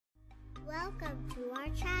Welcome to our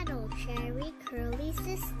channel, Cherry Curly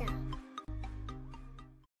System.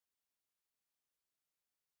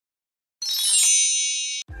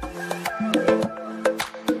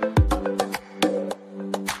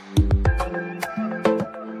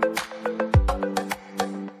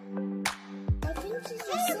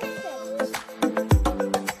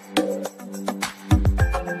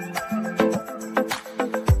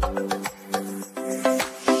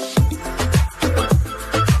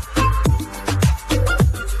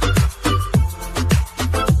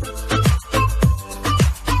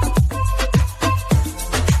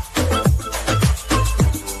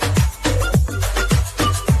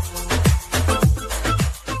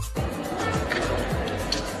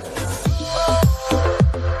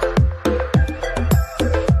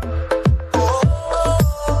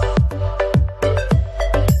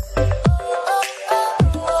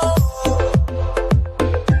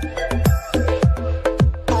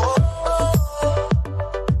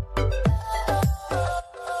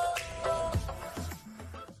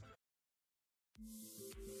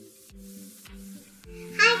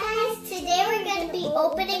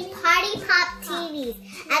 Opening Party Pop Teenies,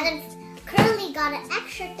 and then Curly got an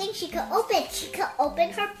extra thing she could open. She could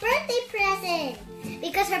open her birthday present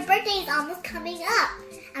because her birthday is almost coming up,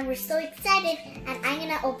 and we're so excited. And I'm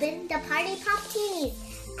gonna open the Party Pop Teenies,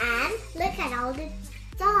 and look at all the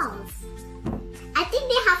dolls. I think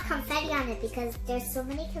they have confetti on it because there's so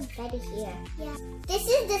many confetti here. Yeah. This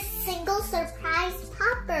is the single surprise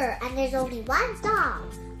popper, and there's only one doll,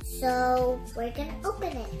 so we're gonna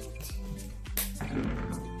open it.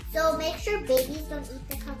 So make sure babies don't eat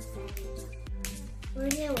the confetti.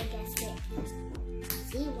 We're here with guess it.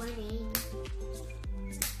 See, warning.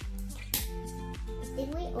 Then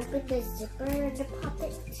we open the zipper and the pop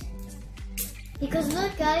it. Because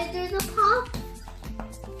look guys, there's a pop.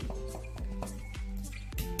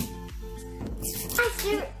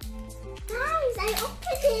 Guys, I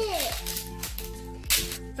opened it.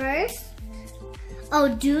 First,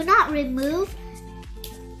 do not remove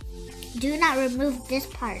this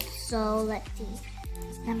part. So let's see.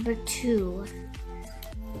 Number 2.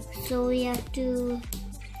 So we have to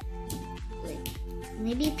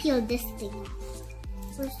maybe peel this thing off.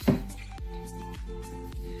 First.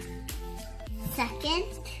 Second,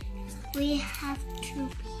 we have to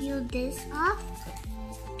peel this off.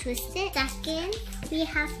 Twist it. Second, we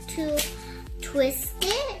have to twist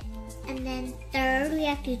it. And then third, we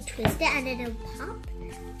have to twist it and then it'll pop.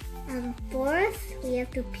 Fourth, we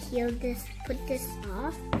have to peel this, put this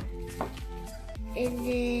off. And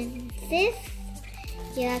then fifth,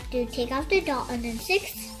 you have to take off the doll. And then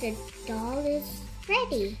sixth, the doll is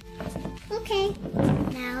ready. Okay,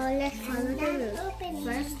 now let's follow the rules.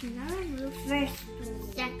 First, not remove. First,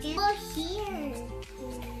 second. Oh, here.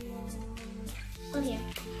 Oh, here.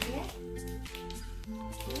 Here?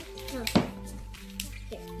 No.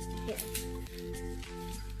 Here. Here.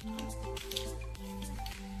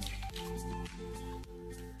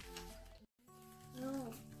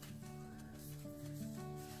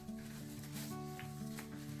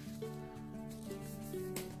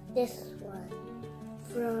 This one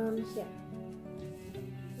from here.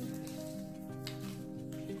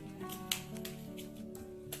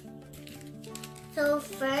 So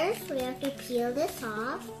first we have to peel this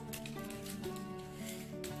off.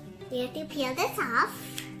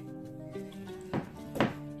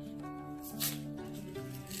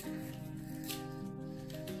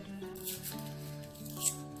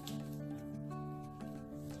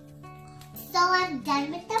 So I'm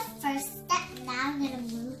done with the first step. Now I'm gonna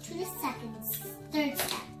move to the third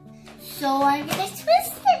step. So I'm gonna twist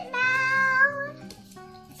it now.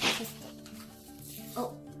 Let's twist it.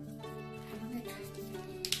 Oh, I wanna twist it.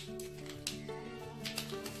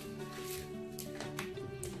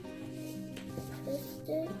 Twist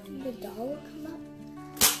it, and the doll will come up.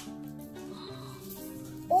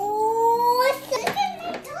 Oh, look at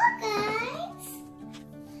my doll, guys!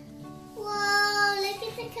 Whoa, look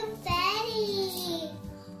at the confetti!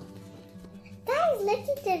 Guys, look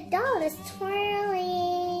at the doll, it's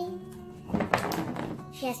twirling.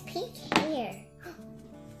 She has pink hair.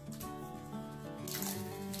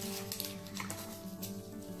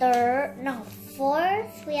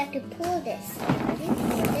 Fourth, we have to pull this. Ready?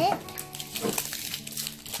 Pull it.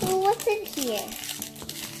 Oh, what's in here?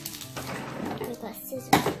 We got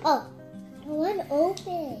scissors. Oh, one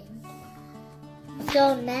open.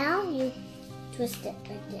 So now you twist it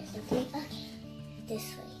like this, okay? Okay. This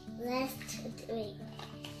way. Wait.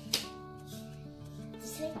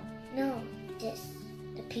 This way? No, this.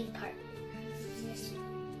 The pink part. This one.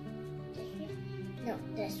 This one? No,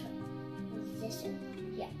 this one. This one.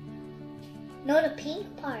 Yeah. No, the pink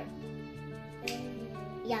part.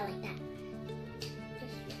 Yeah, like that.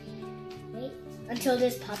 Wait until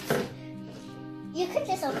this pops. You could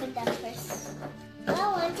just open that first. I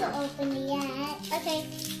don't want to open it yet. Okay,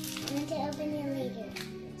 I want to open it later.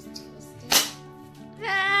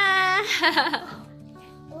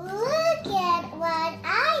 Look at what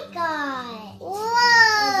I got. Whoa!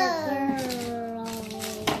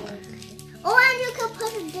 Oh, and you can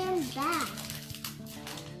put it in back.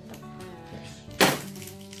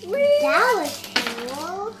 That was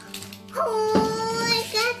cool. Oh, I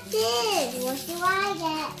got this. What do I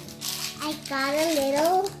get? I got a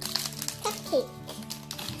little cupcake.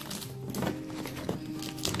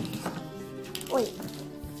 Wait.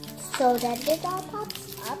 So then this all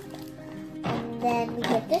pops up. And then we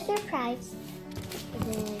get the surprise. And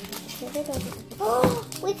then we flip it over. Oh,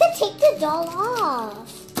 we could take the doll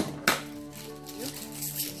off.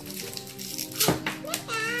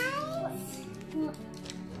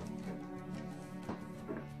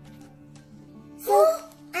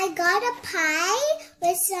 I got a pie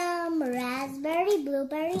with some raspberry,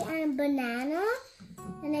 blueberry, and banana.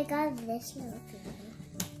 And I got this little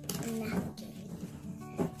napkin.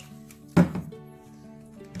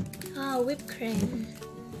 Oh, whipped cream.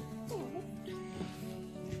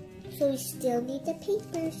 So we still need the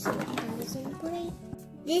paper, so that doesn't break.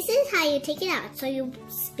 This is how you take it out. So you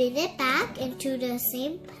spin it back into the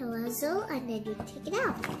same puzzle and then you take it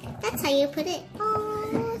out. That's how you put it.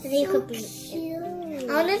 Oh, so you cute.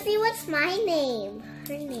 I want to see what's my name.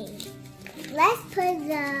 Her name. Let's put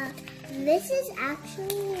the... This is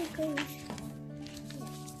actually good.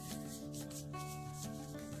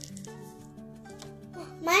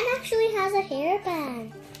 Mine actually has a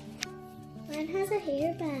hairband. Mine has a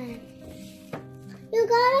hairband. You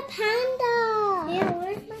got a panda. Yeah,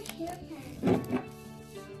 where's my hairband?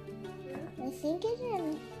 I think it's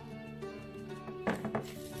in.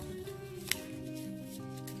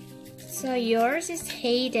 So yours is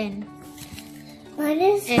Hayden. Mine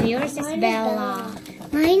is. And yours is Bella.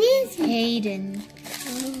 Mine is Hayden.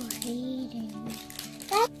 Oh, Hayden.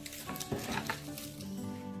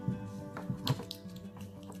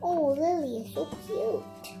 Oh, Lily is so cute.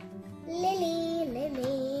 Lily,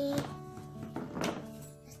 Lily.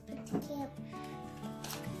 Let's put the cap.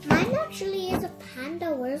 Mine actually is a panda.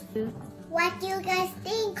 Where's what do you guys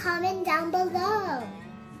think? Comment down below.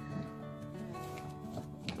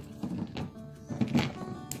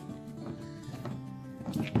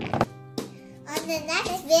 On the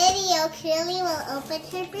next video, Curly will open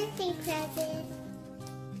her birthday present.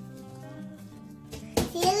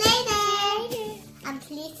 See you later. And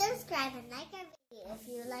please subscribe and like our video. If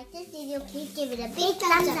you like this video, please give it a big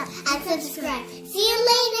thumbs up and subscribe. See you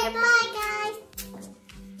later. Bye, guys.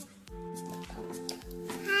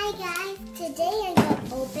 Hi, guys. Today I'm going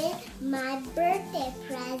to open my birthday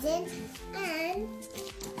present and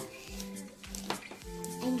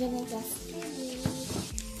I'm going to just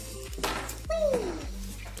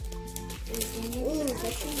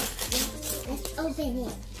let's open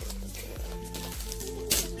it.